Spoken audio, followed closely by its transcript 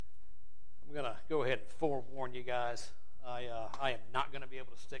I'm going to go ahead and forewarn you guys. I am not going to be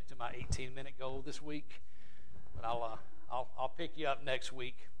able to stick to my 18-minute goal this week, but I'll pick you up next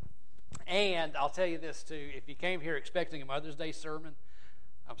week. And I'll tell you this too: if you came here expecting a Mother's Day sermon,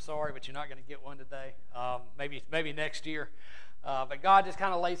 I'm sorry, but you're not going to get one today. Maybe next year. But God just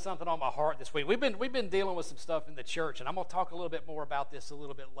kind of laid something on my heart this week. We've been dealing with some stuff in the church, and I'm going to talk a little bit more about this a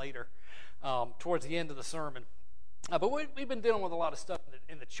little bit later, towards the end of the sermon. But we've been dealing with a lot of stuff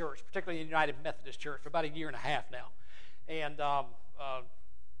in the church, particularly in the United Methodist Church, for about a year and a half now. And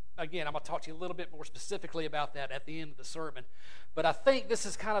again, I'm going to talk to you a little bit more specifically about that at the end of the sermon. But I think this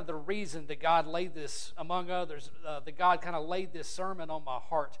is kind of the reason that God laid this, among others, that God kind of laid this sermon on my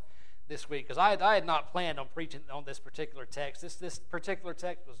heart this week, because I had not planned on preaching on this particular text. This particular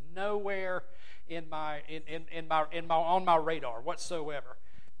text was nowhere on my radar whatsoever.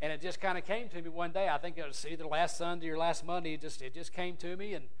 And it just kind of came to me one day. I think it was either last Sunday or last Monday. It just came to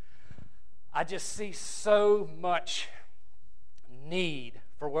me, and I just see so much need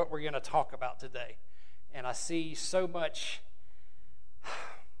for what we're going to talk about today. And I see so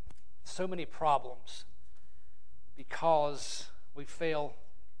many problems because we fail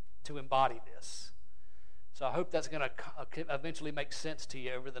to embody this. So I hope that's going to eventually make sense to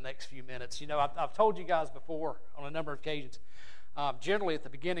you over the next few minutes. You know, I've told you guys before on a number of occasions, generally at the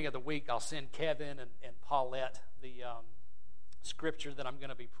beginning of the week, I'll send Kevin and Paulette the scripture that I'm going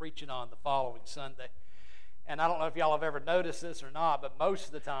to be preaching on the following Sunday. And I don't know if y'all have ever noticed this or not, but most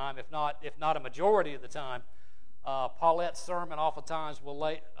of the time, if not a majority of the time, Paulette's sermon oftentimes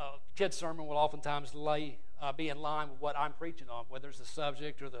kid's sermon will oftentimes be in line with what I'm preaching on, whether it's the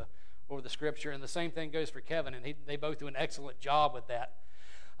subject or the scripture. And the same thing goes for Kevin, and they both do an excellent job with that.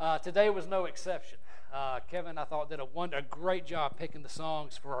 Today was no exception. Kevin, I thought, did a great job picking the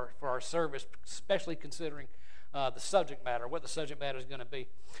songs for our service, especially considering the subject matter, what the subject matter is going to be.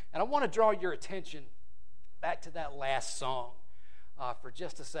 And I want to draw your attention back to that last song for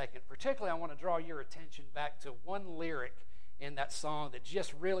just a second. Particularly, I want to draw your attention back to one lyric in that song that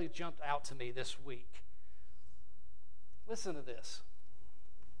just really jumped out to me this week. Listen to this.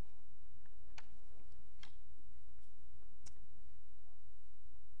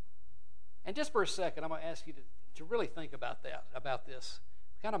 And just for a second, I'm going to ask you to really think about this.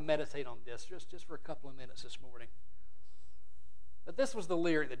 Kind of meditate on this just for a couple of minutes this morning. But this was the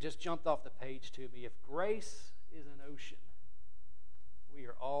lyric that just jumped off the page to me. If grace is an ocean, we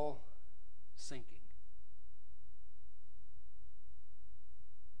are all sinking.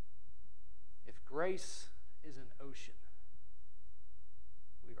 If grace is an ocean,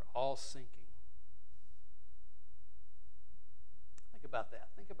 we are all sinking. Think about that.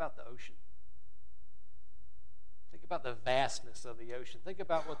 Think about the ocean. Think about the vastness of the ocean. Think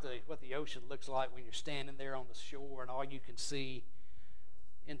about what the ocean looks like when you're standing there on the shore and all you can see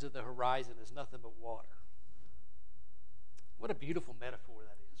into the horizon is nothing but water. What a beautiful metaphor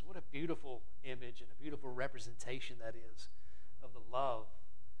that is. What a beautiful image and a beautiful representation that is of the love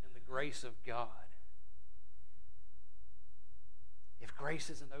and the grace of God. If grace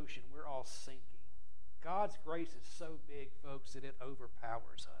is an ocean, we're all sinking. God's grace is so big, folks, that it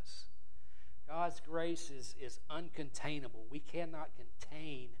overpowers us. God's grace is uncontainable. We cannot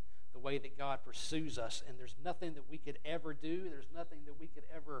contain the way that God pursues us, and there's nothing that we could ever do, there's nothing that we could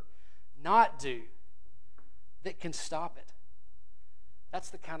ever not do that can stop it. That's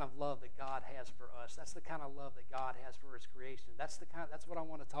the kind of love that God has for us. That's the kind of love that God has for His creation. That's what I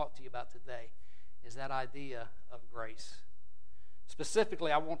want to talk to you about today, is that idea of grace.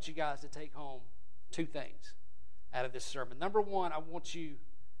 Specifically, I want you guys to take home two things out of this sermon. Number one, I want you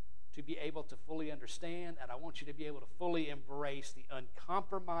to be able to fully understand, and I want you to be able to fully embrace the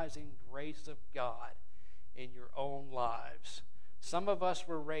uncompromising grace of God in your own lives. Some of us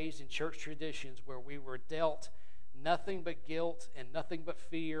were raised in church traditions where we were dealt nothing but guilt and nothing but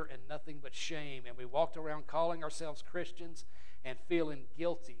fear and nothing but shame, and we walked around calling ourselves Christians and feeling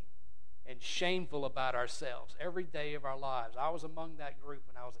guilty and shameful about ourselves every day of our lives. I was among that group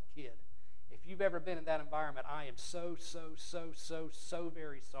when I was a kid. If you've ever been in that environment, I am so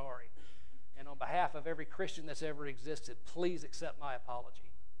very sorry. And on behalf of every Christian that's ever existed, please accept my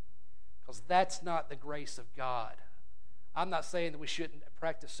apology. Because that's not the grace of God. I'm not saying that we shouldn't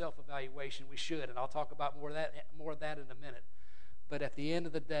practice self-evaluation. We should, and I'll talk about more of that in a minute. But at the end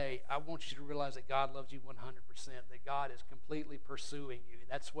of the day, I want you to realize that God loves you 100%, that God is completely pursuing you. And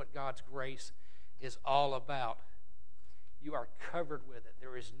that's what God's grace is all about. You are covered with it.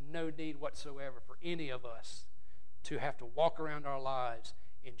 There is no need whatsoever for any of us to have to walk around our lives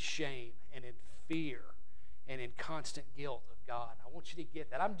in shame and in fear and in constant guilt of God. I want you to get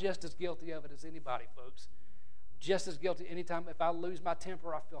that. I'm just as guilty of it as anybody, folks. just as guilty anytime. If I lose my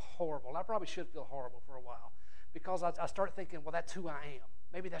temper, I feel horrible. And I probably should feel horrible for a while because I start thinking, well, that's who I am.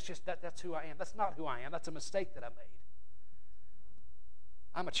 Maybe that's who I am. That's not who I am. That's a mistake that I made.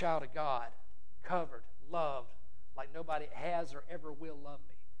 I'm a child of God, covered, loved, like nobody has or ever will love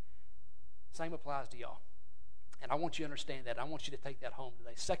me. Same applies to y'all. And I want you to understand that. I want you to take that home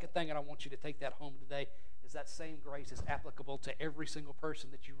today. Second thing that I want you to take that home today is that same grace is applicable to every single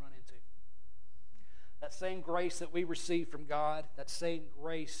person that you run into. That same grace that we receive from God, that same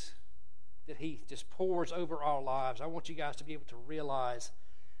grace that He just pours over our lives, I want you guys to be able to realize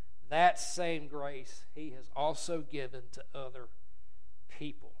that same grace He has also given to other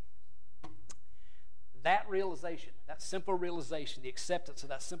people. That realization, that simple realization, the acceptance of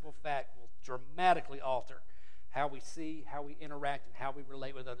that simple fact will dramatically alter how we see, how we interact, and how we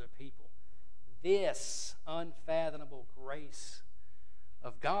relate with other people. This unfathomable grace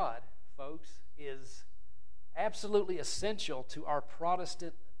of God, folks, is absolutely essential to our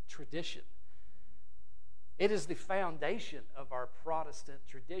Protestant tradition. It is the foundation of our Protestant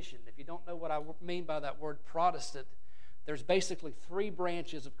tradition. If you don't know what I mean by that word Protestant, there's basically three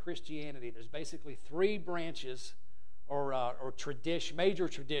branches of Christianity. There's basically three branches or major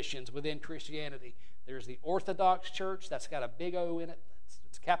traditions within Christianity. There's the Orthodox Church. That's got a big O in it.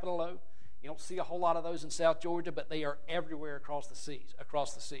 It's capital O. You don't see a whole lot of those in South Georgia, but they are everywhere across the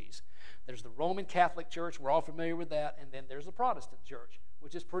seas. There's the Roman Catholic Church. We're all familiar with that. And then there's the Protestant Church,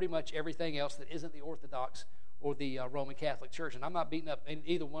 which is pretty much everything else that isn't the Orthodox or the Roman Catholic Church. And I'm not beating up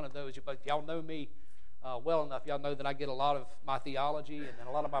either one of those, but y'all know me well enough. Y'all know that I get a lot of my theology and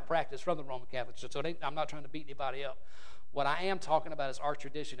a lot of my practice from the Roman Catholic Church. So I'm not trying to beat anybody up. What I am talking about is our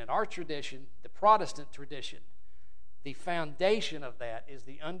tradition. And our tradition, the Protestant tradition, the foundation of that is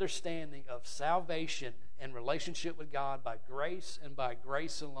the understanding of salvation and relationship with God by grace and by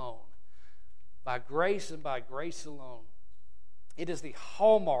grace alone. By grace and by grace alone. It is the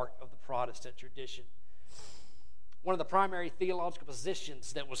hallmark of the Protestant tradition. One of the primary theological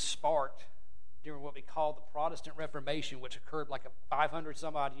positions that was sparked during what we call the Protestant Reformation, which occurred like 500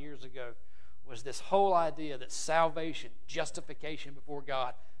 some odd years ago, was this whole idea that salvation, justification before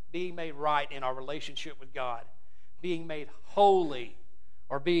God, being made right in our relationship with God, being made holy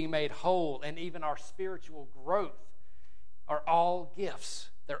or being made whole, and even our spiritual growth are all gifts.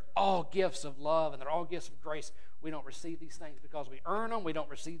 They're all gifts of love, and they're all gifts of grace. We don't receive these things because we earn them. We don't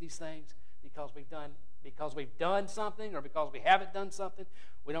receive these things because we've done something or because we haven't done something.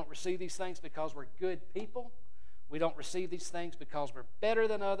 We don't receive these things because we're good people. We don't receive these things because we're better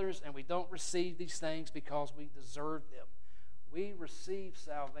than others, and we don't receive these things because we deserve them. We receive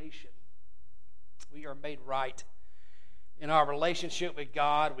salvation. We are made right in our relationship with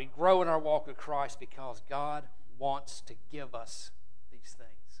God. We grow in our walk with Christ because God wants to give us these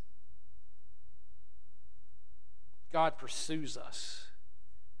things. God pursues us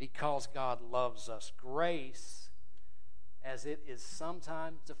because God loves us. Grace, as it is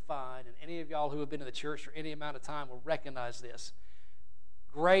sometimes defined, and any of y'all who have been in the church for any amount of time will recognize this.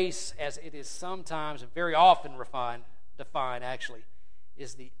 Grace, as it is sometimes and very often defined actually,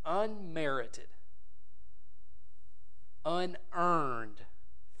 is the unmerited, unearned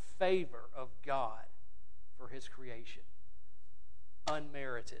favor of God for His creation.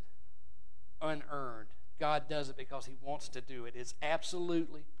 Unmerited, unearned. God does it because He wants to do it. It's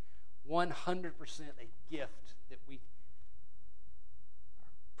absolutely 100% a gift that we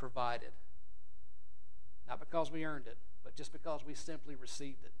provided. Not because we earned it, but just because we simply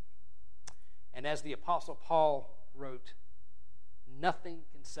received it. And as the Apostle Paul wrote, nothing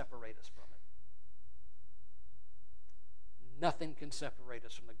can separate us from it. Nothing can separate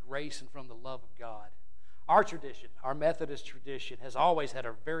us from the grace and from the love of God. Our tradition, our Methodist tradition, has always had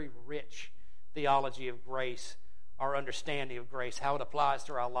a very rich theology of grace, our understanding of grace, how it applies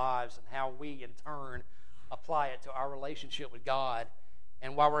to our lives, and how we, in turn, apply it to our relationship with God.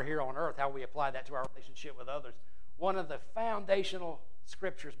 And while we're here on earth, how we apply that to our relationship with others. One of the foundational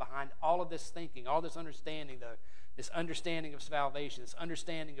scriptures behind all of this thinking, all this understanding, though, this understanding of salvation, this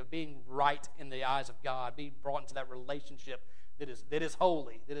understanding of being right in the eyes of God, being brought into that relationship that is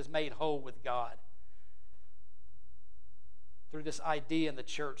holy, that is made whole with God. Through this idea in the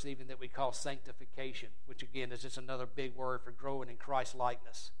church even that we call sanctification, which again is just another big word for growing in Christ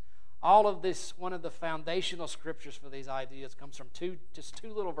likeness. All of this, one of the foundational scriptures for these ideas comes from just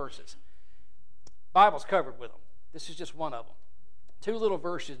two little verses. Bible's covered with them. This is just one of them. Two little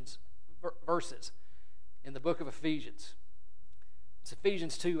verses in the book of Ephesians. It's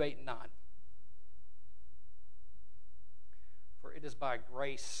Ephesians 2, 8, and 9. For it is by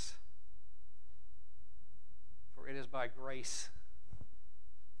grace. For it is by grace.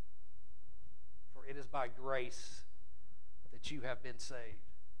 For it is by grace that you have been saved.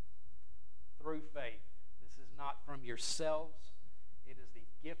 Through faith. This is not from yourselves. It is the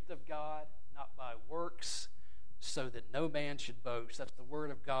gift of God, not by works, so that no man should boast. That's the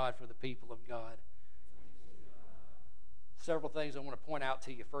word of God for the people of God. Several things I want to point out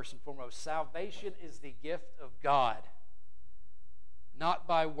to you. First and foremost, salvation is the gift of God, not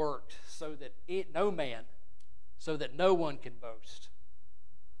by works, so that no one can boast.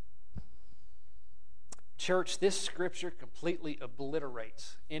 Church, this scripture completely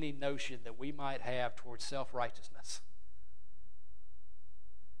obliterates any notion that we might have towards self-righteousness.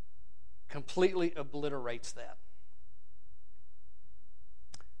 Completely obliterates that.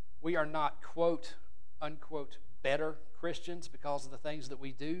 We are not, quote, unquote, better Christians because of the things that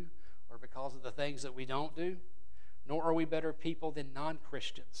we do or because of the things that we don't do, nor are we better people than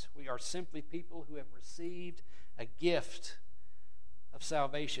non-Christians. We are simply people who have received a gift of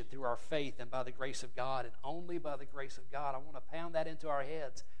salvation through our faith and by the grace of God, and only by the grace of God. I want to pound that into our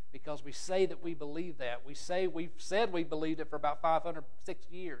heads because we say that we believe that. We've said we believed it for about 506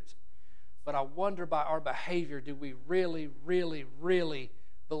 years. But I wonder by our behavior, do we really, really, really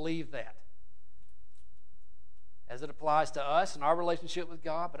believe that? As it applies to us and our relationship with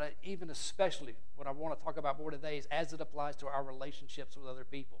God, but even especially what I want to talk about more today is as it applies to our relationships with other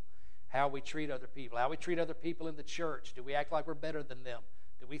people. How we treat other people, how we treat other people in the church. Do we act like we're better than them?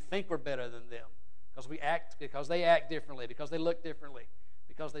 Do we think we're better than them? Because they act differently, because they look differently,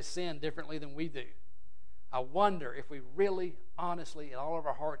 because they sin differently than we do. I wonder if we really, honestly, in all of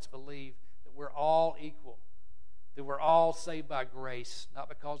our hearts believe that we're all equal, that we're all saved by grace, not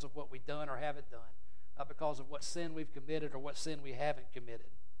because of what we've done or haven't done, not because of what sin we've committed or what sin we haven't committed.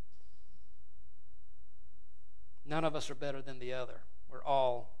 None of us are better than the other. We're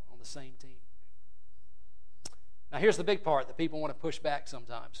all on the same team. Now here's the big part that people want to push back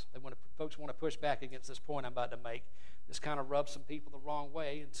sometimes. Folks want to push back against this point I'm about to make. This kind of rubs some people the wrong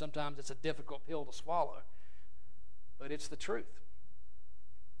way, and sometimes it's a difficult pill to swallow. But it's the truth.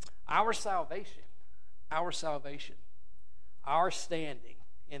 Our salvation, our standing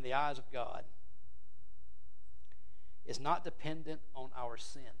in the eyes of God is not dependent on our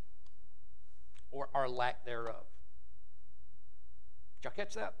sin or our lack thereof. Did y'all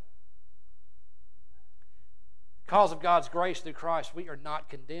catch that? Because of God's grace through Christ, we are not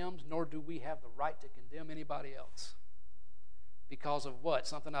condemned, nor do we have the right to condemn anybody else. Because of what?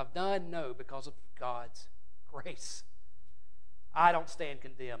 Something I've done? No, because of God's grace. I don't stand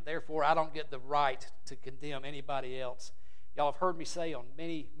condemned. Therefore, I don't get the right to condemn anybody else. Y'all have heard me say on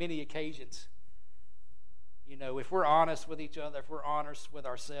many, many occasions, if we're honest with each other, if we're honest with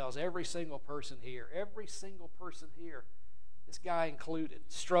ourselves, every single person here, this guy included,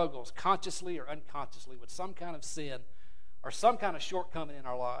 struggles consciously or unconsciously with some kind of sin or some kind of shortcoming in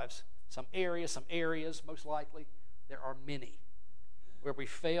our lives. Some areas, most likely, there are many, where we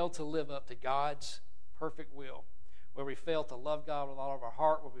fail to live up to God's perfect will, where we fail to love God with all of our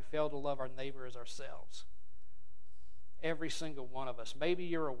heart, where we fail to love our neighbor as ourselves. Every single one of us. Maybe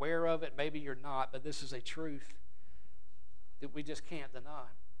you're aware of it, maybe you're not, but this is a truth that we just can't deny.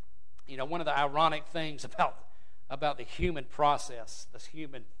 One of the ironic things about the human process, this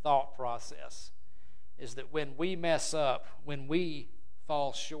human thought process, is that when we mess up, when we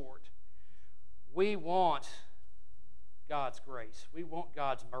fall short, we want God's grace. We want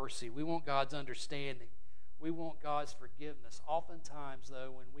God's mercy. We want God's understanding. We want God's forgiveness. Oftentimes,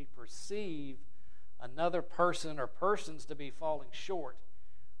 though, when we perceive another person or persons to be falling short,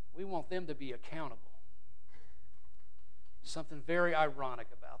 we want them to be accountable. Something very ironic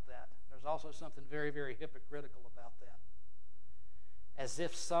about that. There's also something very, very hypocritical about that. As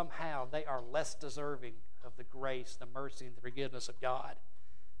if somehow they are less deserving of the grace, the mercy, and the forgiveness of God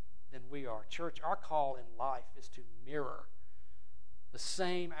than we are. Church, our call in life is to mirror the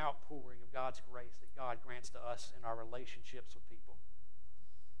same outpouring of God's grace that God grants to us in our relationships with people.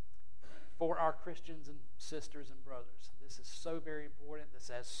 For our Christians and sisters and brothers, this is so very important. This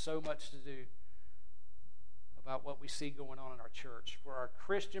has so much to do about what we see going on in our church. For our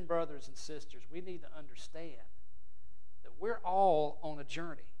Christian brothers and sisters, we need to understand that we're all on a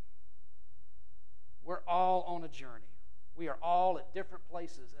journey. We're all on a journey. We are all at different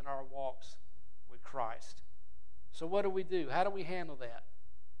places in our walks with Christ. So what do? How do we handle that?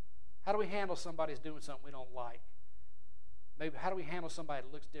 How do we handle somebody who's doing something we don't like? Maybe how do we handle somebody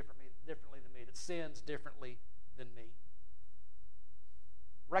that looks differently than me, that sins differently than me?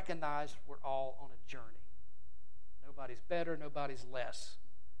 Recognize we're all on a journey. Nobody's better, nobody's less.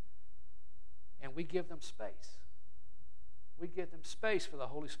 And we give them space. We give them space for the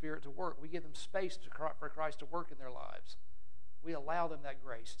Holy Spirit to work. We give them space for Christ to work in their lives. We allow them that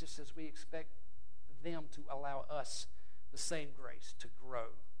grace, just as we expect them to allow us the same grace to grow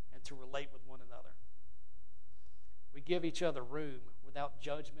and to relate with one another. We give each other room without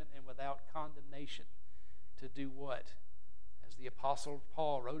judgment and without condemnation to do what? As the Apostle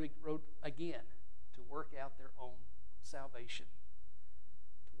Paul wrote again, to work out their own salvation.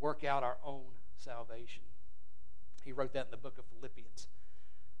 To work out our own salvation. He wrote that in the book of Philippians.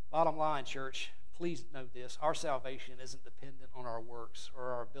 Bottom line, church, please know this. Our salvation isn't dependent on our works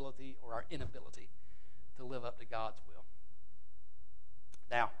or our ability or our inability to live up to God's will.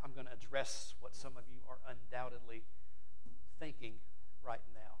 Now, I'm going to address what some of you are undoubtedly thinking right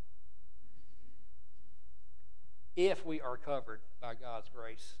now. If we are covered by God's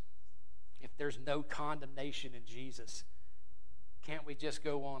grace, if there's no condemnation in Jesus, can't we just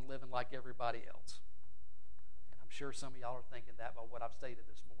go on living like everybody else? And I'm sure some of y'all are thinking that by what I've stated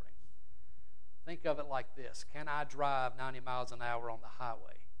this morning. Think of it like this. Can I drive 90 miles an hour on the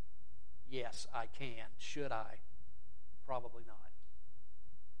highway? Yes, I can. Should I? Probably not.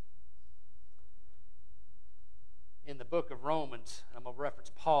 In the book of Romans, I'm going to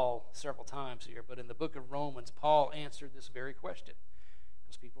reference Paul several times here, but in the book of Romans, Paul answered this very question.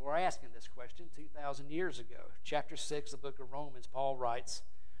 Because people were asking this question 2,000 years ago. Chapter 6, the book of Romans, Paul writes,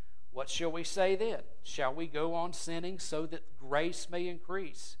 "What shall we say then? Shall we go on sinning so that grace may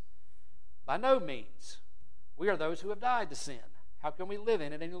increase? By no means. We are those who have died to sin. How can we live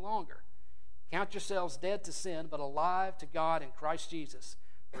in it any longer? Count yourselves dead to sin, but alive to God in Christ Jesus.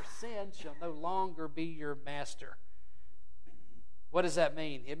 For sin shall no longer be your master." What does that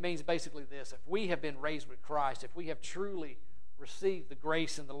mean? It means basically this. If we have been raised with Christ, if we have truly received the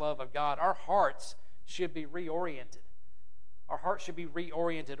grace and the love of God, our hearts should be reoriented. Our hearts should be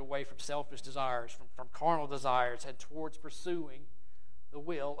reoriented away from selfish desires, from carnal desires, and towards pursuing the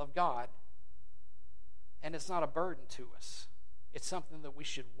will of God. And it's not a burden to us. It's something that we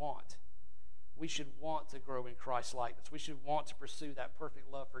should want. We should want to grow in Christ's likeness. We should want to pursue that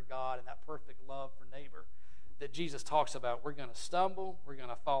perfect love for God and that perfect love for neighbor that Jesus talks about. We're going to stumble. We're going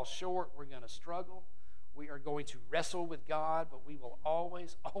to fall short. We're going to struggle. We are going to wrestle with God, but we will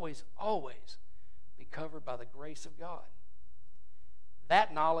always, always, always be covered by the grace of God.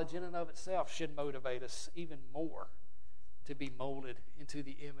 That knowledge in and of itself should motivate us even more to be molded into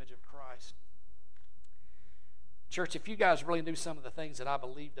the image of Christ. Church, if you guys really knew some of the things that I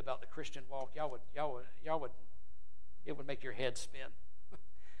believed about the Christian walk, y'all would, it would make your head spin.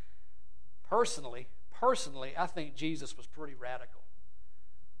 Personally, I think Jesus was pretty radical.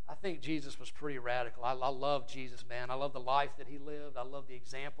 I think Jesus was pretty radical. I love Jesus, man. I love the life that he lived. I love the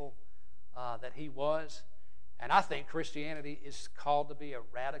example that he was. And I think Christianity is called to be a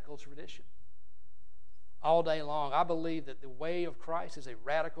radical tradition. All day long, I believe that the way of Christ is a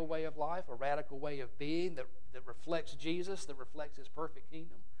radical way of life, a radical way of being that reflects Jesus, that reflects his perfect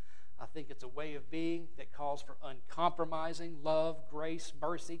kingdom. I think it's a way of being that calls for uncompromising love, grace,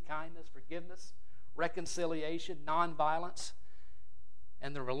 mercy, kindness, forgiveness, reconciliation, nonviolence,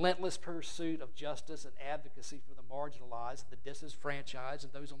 and the relentless pursuit of justice and advocacy for the marginalized, the disenfranchised,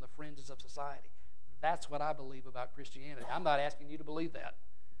 and those on the fringes of society. That's what I believe about Christianity. I'm not asking you to believe that,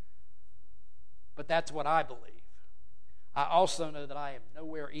 but that's what I believe. I also know that I am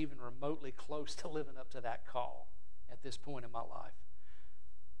nowhere even remotely close to living up to that call at this point in my life.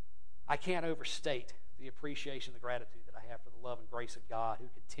 I can't overstate the appreciation, the gratitude that I have for the love and grace of God who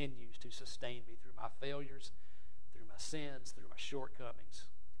continues to sustain me through my failures, through my sins, through my shortcomings.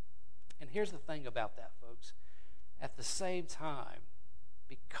 And here's the thing about that, folks. At the same time,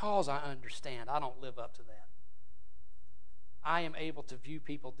 because I understand I don't live up to that, I am able to view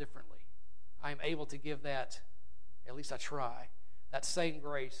people differently. I am able to give that, at least I try, that same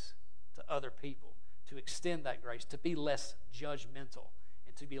grace to other people, to extend that grace, to be less judgmental,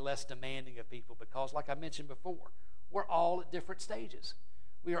 and to be less demanding of people. Because, like I mentioned before, we're all at different stages.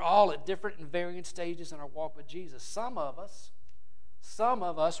 We are all at different and varying stages in our walk with Jesus. Some of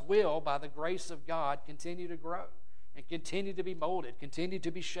us will, by the grace of God, continue to grow and continue to be molded, continue to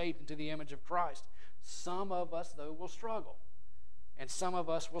be shaped into the image of Christ. Some of us, though, will struggle. And some of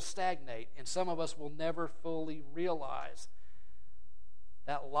us will stagnate, and some of us will never fully realize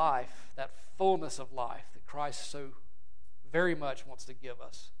that life, that fullness of life that Christ so very much wants to give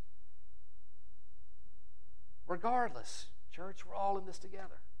us. Regardless, church, we're all in this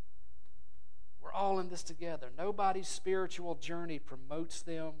together. We're all in this together. Nobody's spiritual journey promotes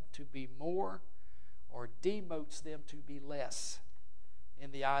them to be more or demotes them to be less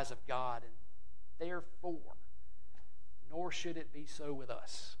in the eyes of God. And therefore, nor should it be so with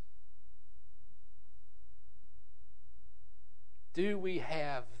us. Do we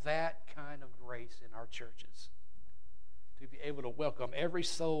have that kind of grace in our churches to be able to welcome every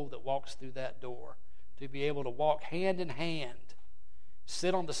soul that walks through that door to be able to walk hand in hand,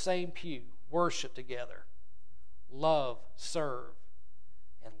 sit on the same pew, worship together, love, serve,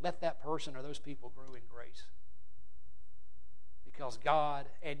 and let that person or those people grow in grace. Because God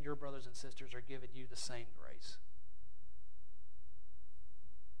and your brothers and sisters are giving you the same grace.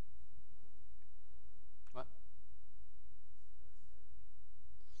 What?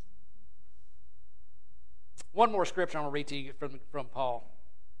 One more scripture I'm going to read to you from Paul.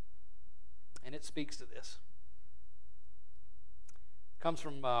 And it speaks to this. It comes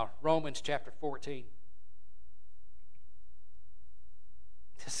from Romans chapter 14.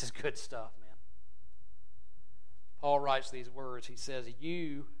 This is good stuff, man. Paul writes these words. He says,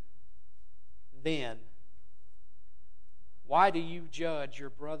 "You then, why do you judge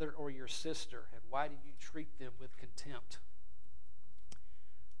your brother or your sister, and why do you treat them with contempt?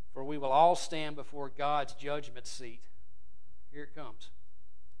 For we will all stand before God's judgment seat." Here it comes.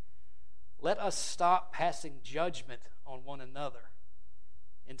 "Let us stop passing judgment on one another.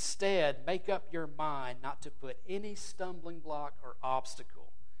 Instead, make up your mind not to put any stumbling block or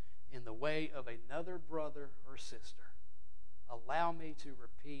obstacle in the way of another brother or sister." Allow me to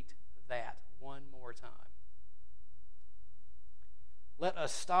repeat that one more time. Let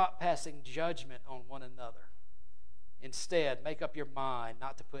us stop passing judgment on one another. Instead, make up your mind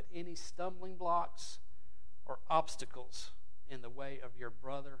not to put any stumbling blocks or obstacles in the way of your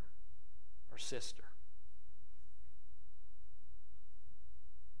brother or sister.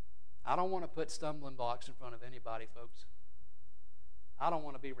 I don't want to put stumbling blocks in front of anybody, folks. I don't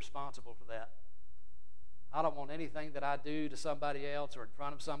want to be responsible for that. I don't want anything that I do to somebody else or in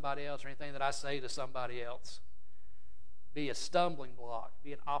front of somebody else or anything that I say to somebody else be a stumbling block,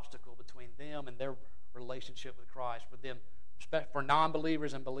 be an obstacle between them and their relationship with Christ, for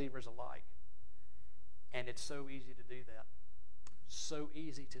non-believers and believers alike. And it's so easy to do that. So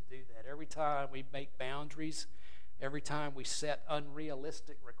easy to do that. Every time we make boundaries, every time we set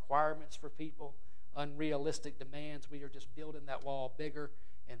unrealistic requirements for people, unrealistic demands, we are just building that wall bigger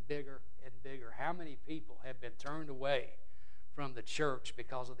and bigger and bigger. How many people have been turned away from the church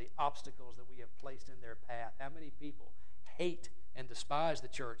because of the obstacles that we have placed in their path? How many people hate and despise the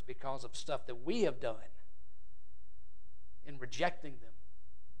church because of stuff that we have done in rejecting them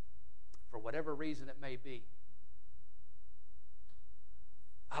for whatever reason it may be?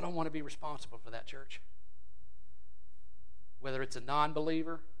 I don't want to be responsible for that, church. Whether it's a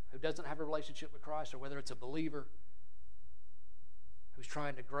non-believer who doesn't have a relationship with Christ, or whether it's a believer who's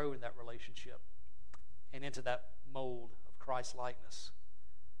trying to grow in that relationship and into that mold of Christ-likeness.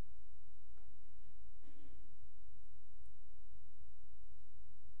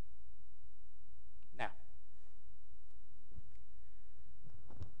 Now,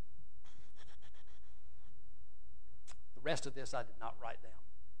 the rest of this I did not write down.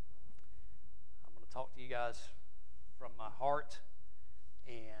 I'm going to talk to you guys from my heart,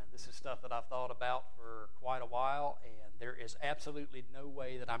 and this is stuff that I've thought about for quite a while, and there is absolutely no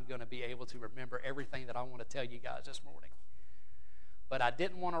way that I'm going to be able to remember everything that I want to tell you guys this morning. But I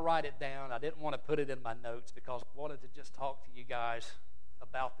didn't want to write it down. I didn't want to put it in my notes because I wanted to just talk to you guys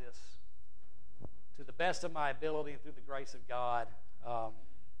about this to the best of my ability and through the grace of God,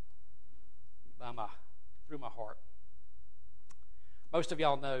 through my heart. Most of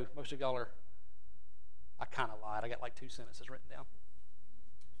y'all know, most of y'all are, I kind of lied. I got like 2 sentences written down.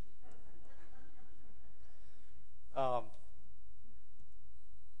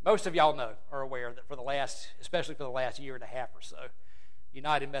 Most of y'all know, are aware that especially for the last year and a half or so,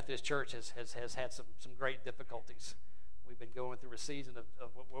 United Methodist Church has had some great difficulties. We've been going through a season of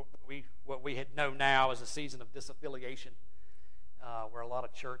what we know now as a season of disaffiliation, where a lot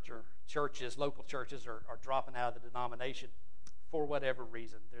of local churches are dropping out of the denomination for whatever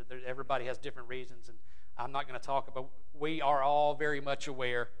reason. Everybody has different reasons, and I'm not going to talk about. We are all very much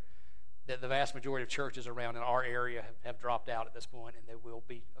aware that the vast majority of churches around in our area have dropped out at this point, and they will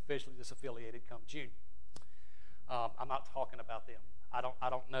be officially disaffiliated come June. I'm not talking about them. I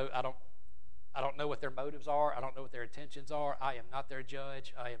don't know what their motives are. I don't know what their intentions are. I am not their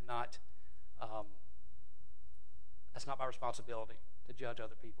judge. I am not. That's not my responsibility to judge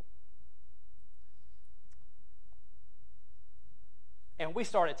other people. And we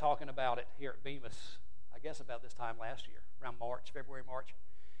started talking about it here at Bemis, I guess about this time last year, around February, March.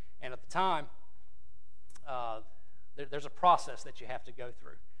 And at the time, there's a process that you have to go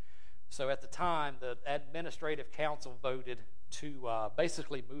through. So at the time, the administrative council voted to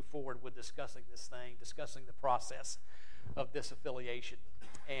basically move forward with discussing the process of disaffiliation.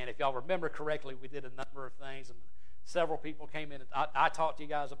 And if y'all remember correctly, we did a number of things, and several people came in. I talked to you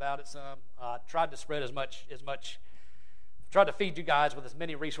guys about it some. Tried to spread as much tried to feed you guys with as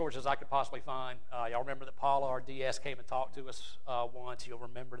many resources as I could possibly find. Y'all remember that Paula, our DS, came and talked to us once. You'll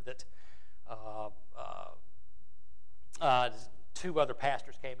remember that two other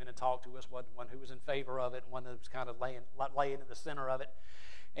pastors came in and talked to us, one who was in favor of it and one that was kind of laying in the center of it.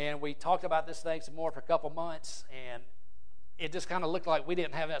 And we talked about this thing some more for a couple months, and it just kind of looked like we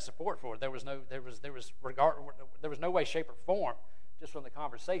didn't have that support for it. There was no way, shape, or form, just from the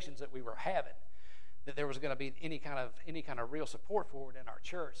conversations that we were having, that there was going to be any kind of real support for it in our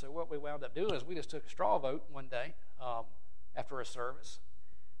church. So what we wound up doing is we just took a straw vote one day after a service.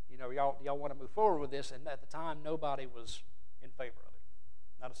 Y'all want to move forward with this, and at the time nobody was in favor of it.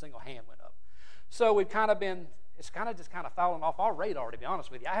 Not a single hand went up. So it's kind of just fallen off our radar, to be honest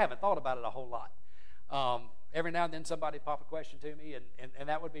with you. I haven't thought about it a whole lot. Every now and then somebody pop a question to me, and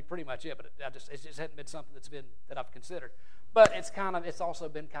that would be pretty much it. But it just hadn't been something that I've considered. But it's also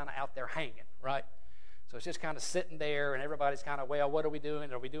been kind of out there hanging, right? So it's just kind of sitting there, and everybody's kind of, well, what are we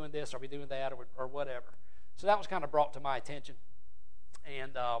doing? Are we doing this? Are we doing that? Or whatever. So that was kind of brought to my attention.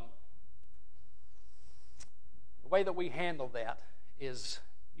 And the way that we handled that is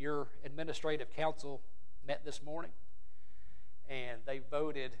your administrative council met this morning, and they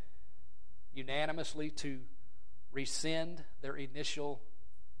voted unanimously to rescind their initial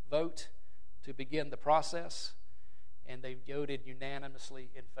vote to begin the process, and they voted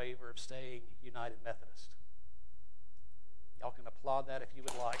unanimously in favor of staying United Methodist. Y'all can applaud that if you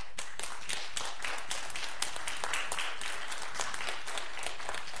would like.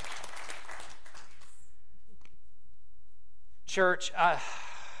 Church, I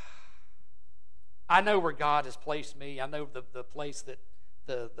know where God has placed me. I know the place that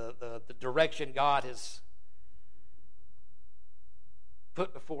the direction God has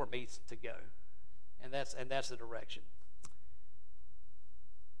put before me to go, and that's the direction.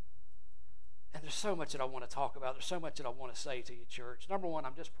 And there's so much that I want to talk about. There's so much that I want to say to you, church. Number one,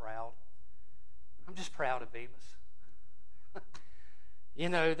 I'm just proud. I'm just proud of Bemis.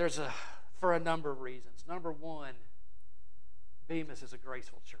 For a number of reasons. Number one, Bemis is a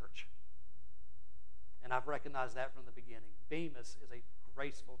graceful church. And I've recognized that from the beginning. Bemis is a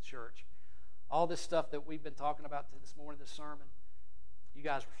graceful church. All this stuff that we've been talking about this morning, this sermon, you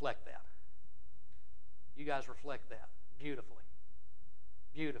guys reflect that. You guys reflect that beautifully.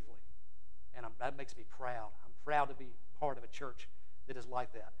 Beautifully. And that makes me proud. I'm proud to be part of a church that is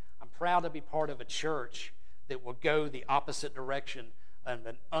like that. I'm proud to be part of a church that will go the opposite direction of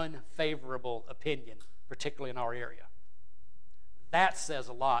an unfavorable opinion, particularly in our area. That says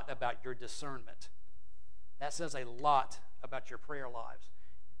a lot about your discernment. That says a lot about your prayer lives,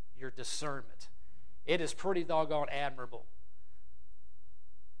 your discernment. It is pretty doggone admirable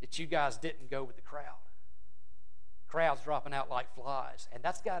that you guys didn't go with the crowd. Crowd's dropping out like flies, and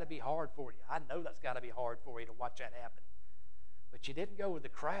that's got to be hard for you. I know that's got to be hard for you to watch that happen. But you didn't go with the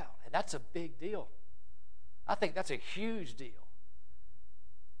crowd, and that's a big deal. I think that's a huge deal.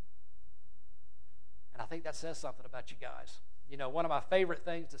 And I think that says something about you guys. One of my favorite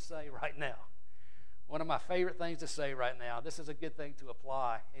things to say right now, this is a good thing to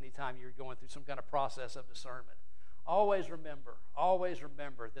apply anytime you're going through some kind of process of discernment. Always remember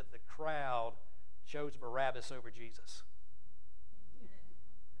that the crowd chose Barabbas over Jesus.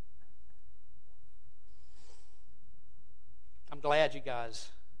 I'm glad you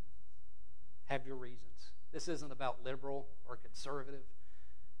guys have your reasons. This isn't about liberal or conservative.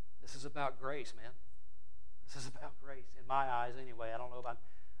 This is about grace, man. This is about grace, in my eyes anyway. I don't know about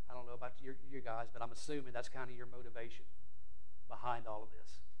you guys, but I'm assuming that's kind of your motivation behind all of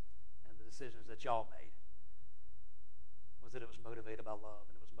this and the decisions that y'all made. Was that it was motivated by love,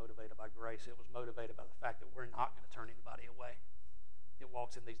 and it was motivated by grace. It was motivated by the fact that we're not going to turn anybody away that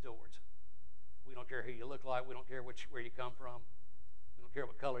walks in these doors. We don't care who you look like. We don't care where you come from. We don't care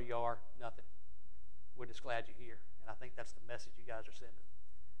what color you are. Nothing. We're just glad you're here. And I think that's the message you guys are sending.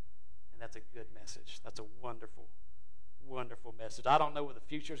 And that's a good message. That's a wonderful, wonderful message. I don't know what the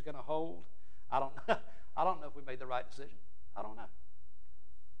future is going to hold. I don't know if we made the right decision. I don't know.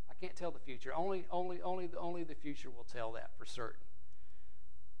 I can't tell the future. Only the future will tell that for certain.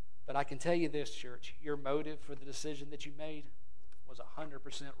 But I can tell you this, church, your motive for the decision that you made was 100%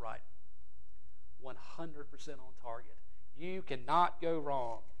 right. 100% on target. You cannot go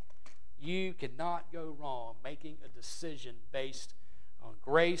wrong. You cannot go wrong making a decision based on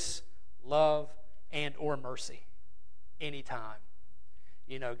grace, love, and or mercy anytime.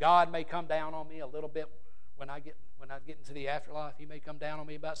 God may come down on me a little bit when I get into the afterlife. He may come down on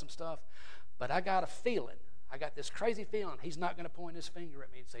me about some stuff, but I got a feeling. I got this crazy feeling he's not going to point his finger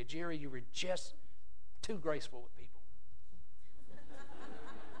at me and say, Jerry, you were just too graceful with people.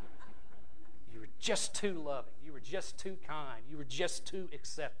 You were just too loving. You were just too kind. You were just too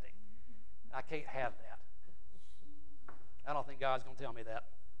accepting. I can't have that. I don't think God's going to tell me that.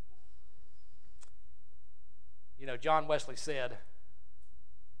 You know, John Wesley said,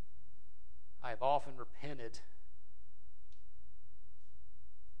 I have often repented.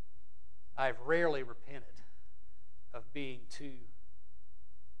 I have rarely repented of being too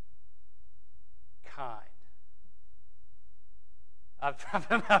kind.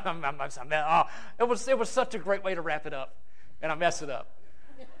 It was such a great way to wrap it up, and I mess it up.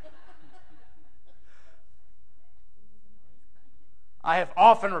 I have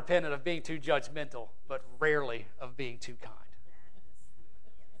often repented of being too judgmental, but rarely of being too kind.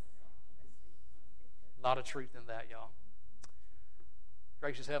 A lot of truth in that, y'all.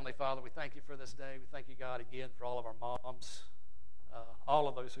 Gracious Heavenly Father, we thank you for this day. We thank you, God, again for all of our moms, all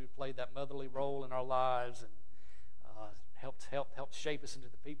of those who played that motherly role in our lives and helped shape us into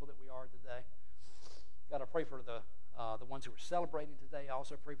the people that we are today. God, I pray for the ones who are celebrating today. I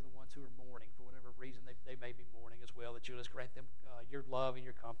also pray for the ones who are mourning for whatever reason they may be mourning as well, that you'll just grant them your love and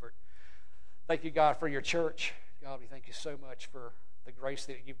your comfort. Thank you, God, for your church. God, we thank you so much for the grace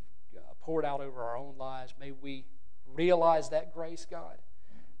that you've poured out over our own lives. May we realize that grace, God.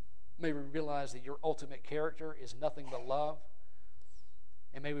 May we realize that your ultimate character is nothing but love.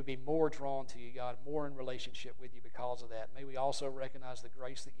 And may we be more drawn to you, God, more in relationship with you because of that. May we also recognize the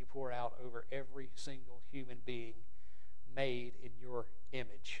grace that you pour out over every single human being made in your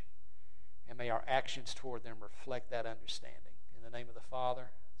image. And may our actions toward them reflect that understanding. In the name of the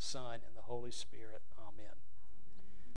Father, Son, and the Holy Spirit, amen.